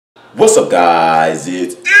What's up, guys?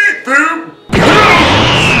 It's Ethan.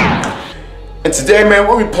 And today, man,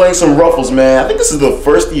 we'll be playing some Ruffles, man. I think this is the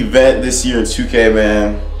first event this year in 2K,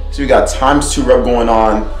 man. So we got ×2 rep going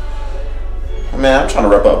on. Man, I'm trying to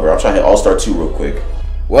rep up, bro. I'm trying to hit All-Star 2 real quick.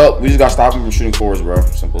 Well, we just got to stop him from shooting fours, bro.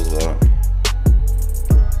 Simple as that.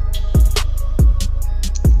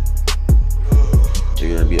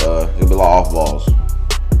 They're gonna be a lot off balls.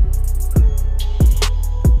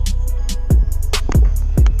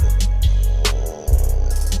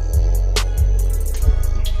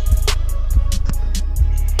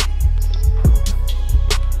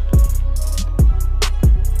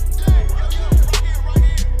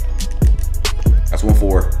 That's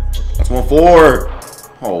 1-4. That's 1-4.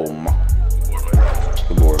 Oh my.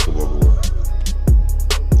 Good board, good board, good board.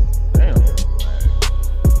 Damn.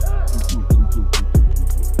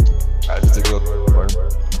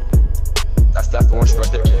 That's the one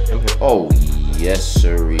right there. Oh, yes,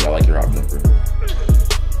 sir. I like your hop jumper.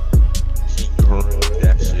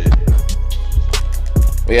 That shit.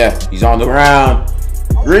 But yeah, he's on the ground.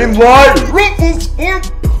 Green light. Ruffles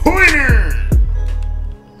pointer.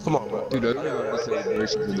 Come on, bro. Dude, that's right here.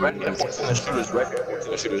 Shooters, right here.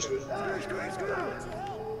 Shooters.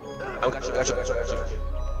 I got you.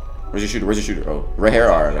 Where's your shooter? Where's your shooter? Oh, right here.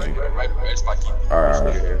 All right, I got you. Right, spiky. All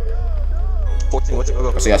right. 14, what's it?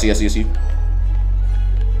 I see.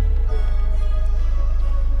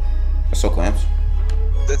 That's so clamped.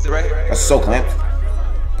 That's it right here. That's so clamped.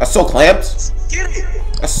 That's so clamped. Get it.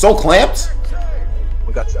 That's so clamped.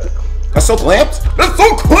 We got you. That's so clamped. That's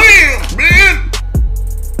so clamped, man.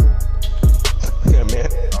 Yeah, man.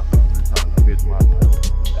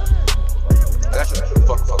 I got you.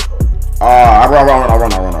 Fuck. I'll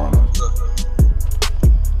run.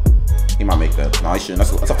 He might make that. No, he shouldn't.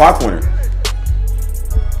 That's a 5-pointer.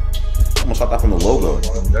 I'm gonna shot that from the logo.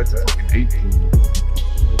 That's a fucking 18.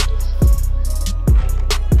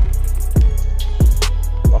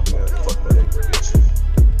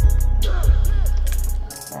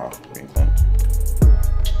 Oh, being clamped.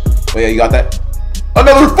 Oh yeah, you got that.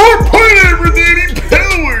 Another 4-pointer for Danny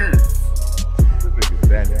Power.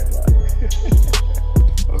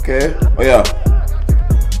 Okay. Oh yeah.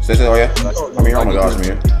 Stay. Oh yeah. I'm here. Oh my gosh, I'm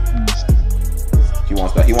here. He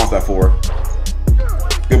wants that. He wants that 4.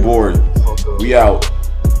 Good board. We out.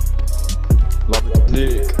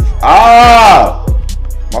 Ah!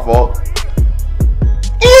 My fault.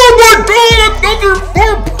 Oh my god! Another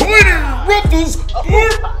 4-pointer! Ruffles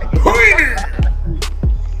 4-pointer!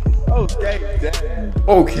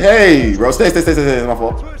 Okay, bro. Stay. My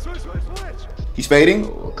fault. He's fading.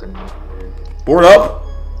 Board up.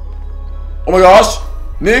 Oh my gosh.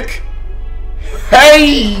 Nick.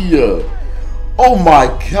 Hey! Oh my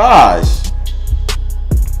gosh.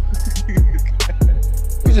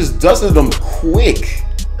 We just dusted them quick.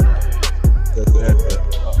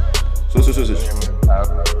 Switch.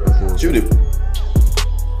 Shoot it.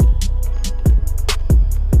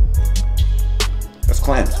 That's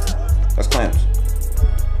clamped.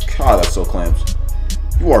 God, that's so clamped.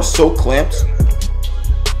 You are so clamped.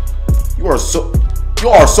 You are so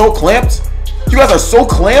clamped. You guys are so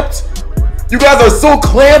clamped. You guys are so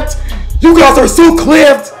clamped.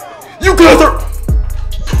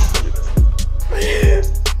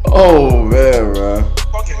 Oh man, bro.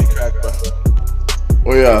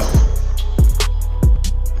 Oh yeah.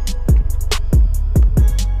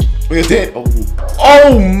 Look at that.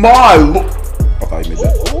 Oh my lord. I thought he made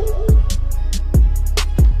that.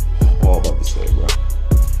 Oh, I'm about to say, bro.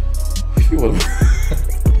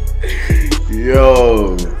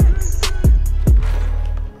 Yo.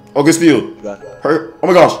 Oh, good steal. Hurt. Oh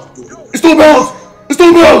my gosh. It's still bounce.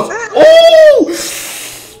 Oh!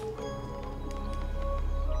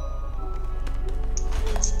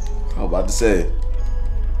 I was about to say.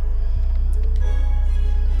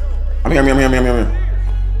 I'm here.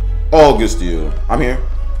 Oh, good steal. I'm here.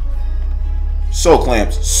 So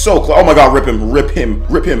clamped. Oh my god, rip him.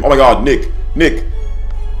 Oh my god, Nick.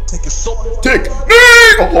 Take your sword. Tick.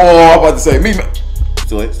 Oh, I'm about to say. Me.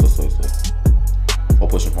 Still late. Oh,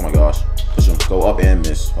 push him. Oh my gosh. Push him. Go up and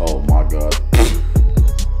miss. Oh my god.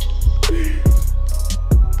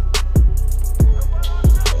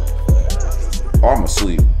 Oh, I'm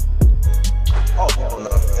asleep. Oh, no.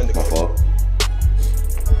 My fault.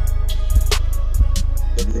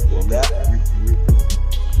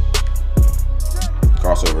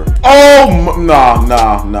 Crossover. Oh, nah.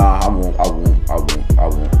 I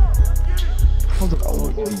won't.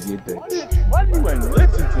 Why do you ain't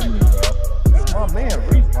listen to me, bro? My man,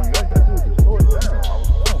 Reese, man, you got to do is slow it down.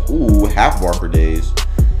 Ooh, half bar for days.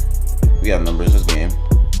 We got numbers this game.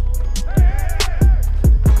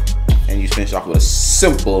 And you finish off with a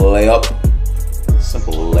simple layup.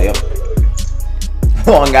 Simple layup.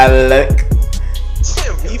 Long guy look.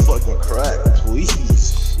 Damn, he fucking cracked, please.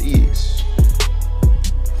 Jeez.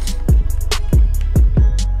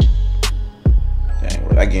 Dang,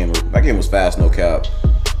 bro, that game was fast, no cap.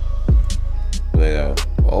 But,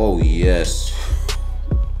 oh yes.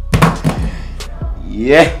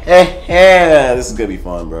 Yeah, this is gonna be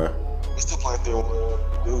fun, bro. We still playing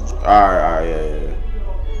 3-1, dude. Alright, yeah.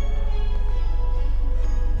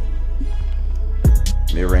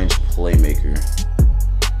 Mid-range playmaker.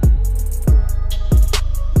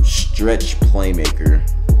 Stretch playmaker.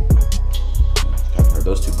 I've heard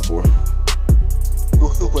those two before. We'll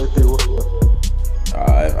still play 3-1.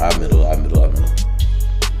 I middle.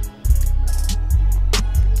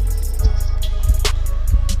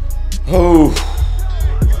 Oh.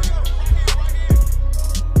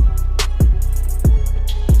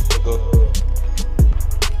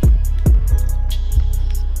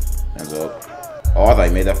 Hands up. Oh, I thought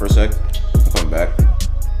you made that for a sec. I'm coming back.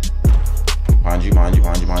 Behind you.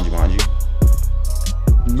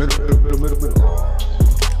 Middle.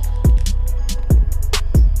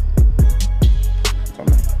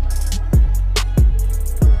 Coming.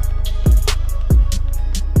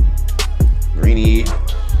 Greeny.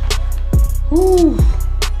 Woo.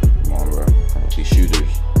 Come on, bro. These shooters.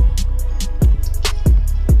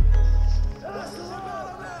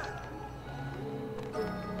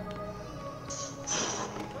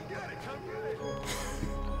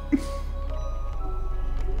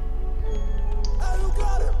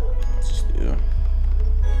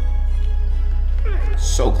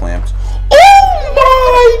 So clamped. Oh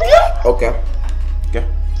my god! Okay.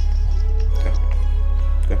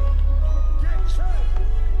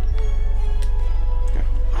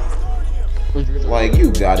 Like,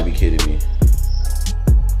 you gotta be kidding me.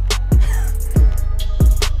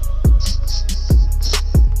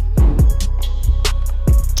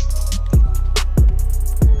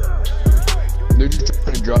 They're just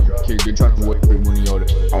trying to drop the kick. They're trying to wait for one of y'all to.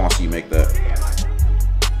 I want to see you make that.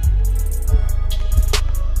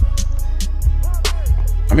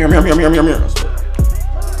 I'm here. Let's go.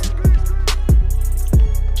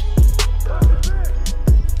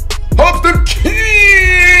 Hop the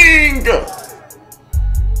king!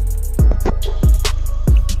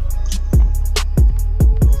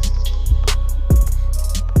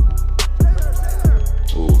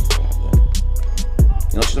 Ooh.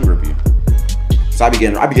 You know, she's gonna rip you. So I be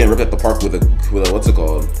getting ripped at the park with a what's it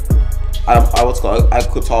called? I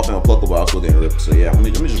clipped off and unpluckable, but I was still getting ripped. So yeah, let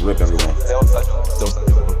me just rip everyone.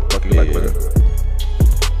 Yeah.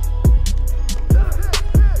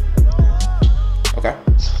 Okay.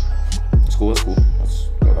 That's cool.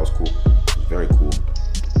 That was cool. It was very cool.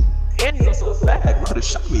 And he's also fat. You could have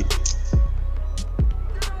shot me.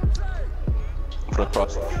 Put a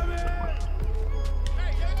cross.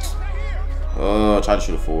 Try to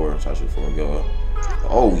shoot a 4. Go.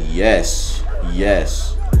 Oh yes.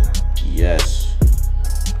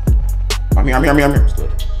 I'm here. It's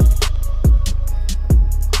good.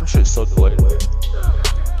 That shit is so delayed.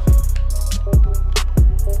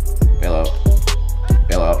 Bail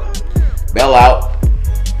out.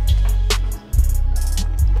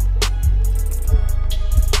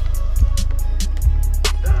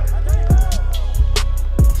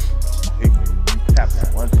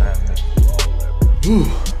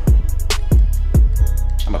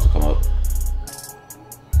 I'm about to come up.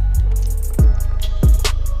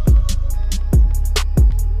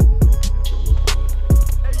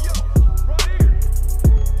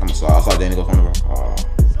 I saw Danny go from the bro.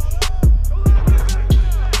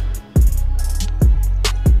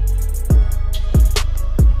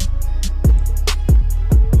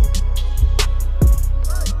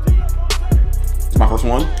 Is this my first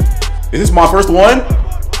one? Is this my first one?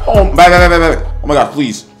 Oh, back. Oh my god,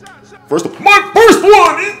 please. My first one in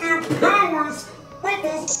the powers.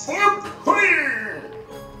 Ruffles are clear.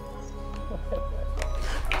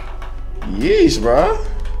 Yeesh, bro.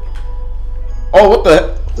 Oh, what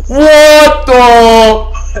the? What the?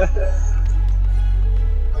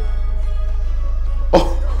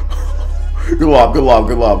 Oh. Good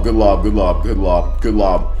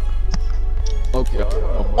lob. Okay.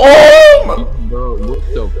 Oh my. Bro, what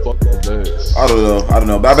the fuck is this? I don't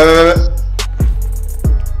know. Back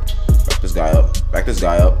this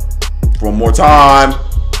guy up. One more time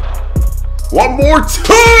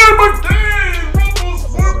again.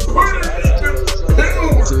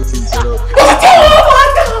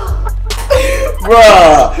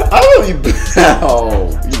 Bruh, I really. Oh,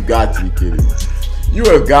 you got to be kidding me. You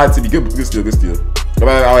have got to be good steal.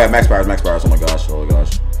 Oh yeah, max powers. Oh my gosh.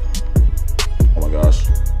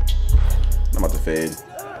 I'm about to fade.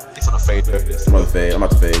 It's on a fade. There it is. I'm about to fade. I'm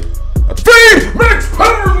about to fade. Fade! Max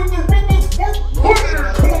Powers with the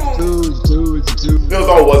Ruffles. Come on. Two. It was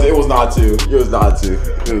all was it? It was not two. It was not two.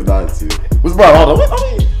 It was not two. What's bro? Hold on. What? I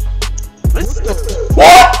mean,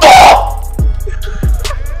 what the?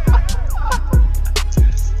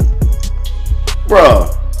 Bruh.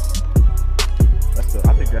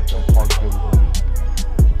 I think that's the part of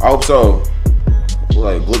I hope so.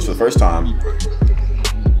 Like glitch for the first time.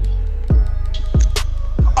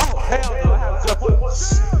 Oh hell no! I have jump.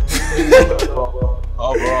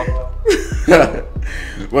 Oh bro.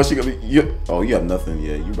 Well, she gonna be. You have nothing.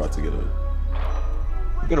 Yeah, you about to get a.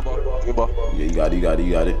 Get a ball. Yeah, you got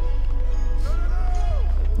it.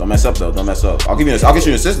 Don't mess up though. Don't mess up. I'll give you an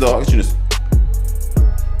assist though. I'll get you an assist.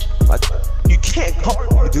 You can't cover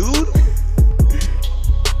me, dude.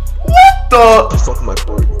 What the? Just fucking my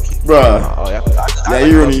court. Bruh. Oh yeah.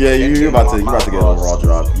 You're about to get an overall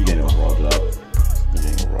drop. You getting an overall drop.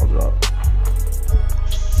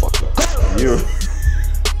 Fuck You.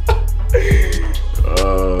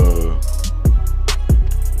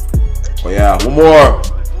 Oh yeah, one more.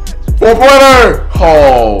 4-pointer.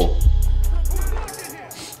 Oh.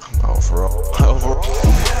 Overall.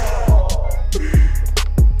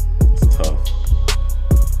 It's tough.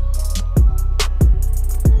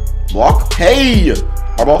 Block. Hey.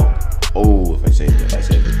 Our ball. Oh, if I saved it. I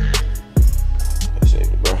saved it,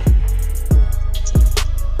 bro.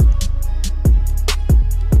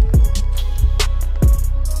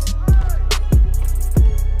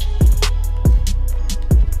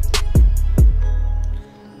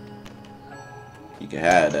 You can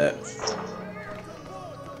have that.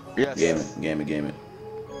 Yes. Game it.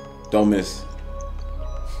 Don't miss.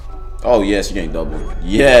 Oh yes, you getting double.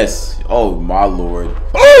 Yes. Oh my lord.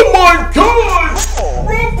 Oh my god!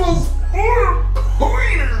 Ruffles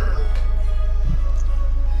 4-pointer.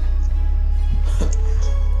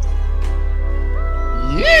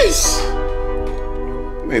 Yes.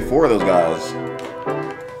 We made 4 of those guys.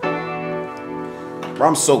 Bro,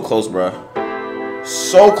 I'm so close, bro.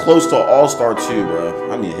 So close to All-Star 2,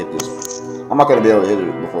 bro. I need to hit this. I'm not gonna be able to hit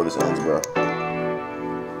it before this ends, bro.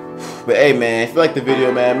 But hey, man, if you like the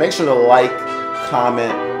video, man, make sure to like,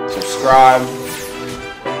 comment, subscribe.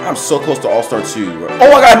 I'm so close to All-Star 2, bro.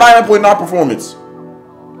 Oh, I got 99.9 performance.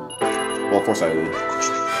 Well, of course I did.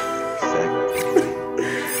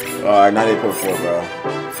 Alright, 98.4, bro.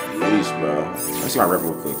 Yeesh, bro. Let me see my rep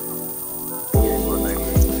real quick.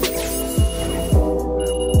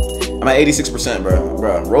 I'm at 86%,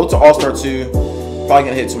 bro. Road to All-Star 2. Probably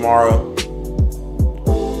gonna hit tomorrow.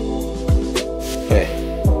 Hey.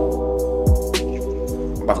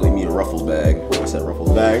 I'm about to get me a Ruffles bag. I said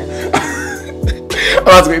Ruffles bag. I'm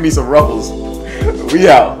about to get me some Ruffles. We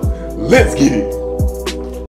out. Let's get it.